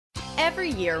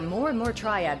Every year, more and more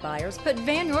Triad buyers put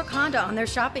Vann Honda on their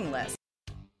shopping list.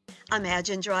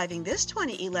 Imagine driving this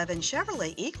 2011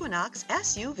 Chevrolet Equinox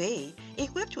SUV,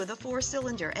 equipped with a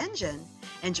 4-cylinder engine.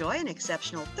 Enjoy an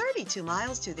exceptional 32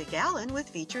 miles to the gallon with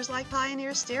features like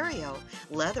Pioneer stereo,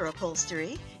 leather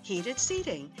upholstery, heated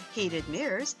seating, heated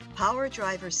mirrors, power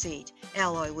driver seat,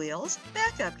 alloy wheels,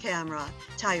 backup camera,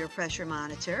 tire pressure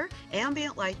monitor,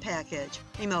 ambient light package,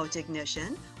 remote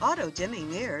ignition, auto dimming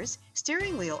mirrors,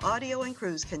 steering wheel audio and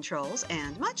cruise controls,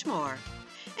 and much more.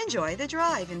 Enjoy the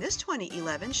drive in this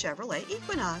 2011 Chevrolet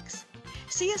Equinox.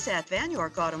 See us at Vann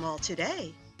Auto Mall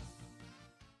today.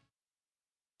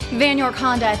 Vann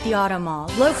Honda at the Auto Mall.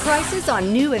 Low prices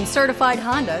on new and certified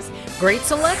Hondas, great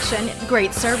selection,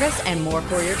 great service, and more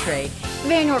for your trade.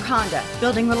 Vann Honda,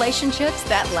 building relationships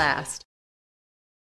that last.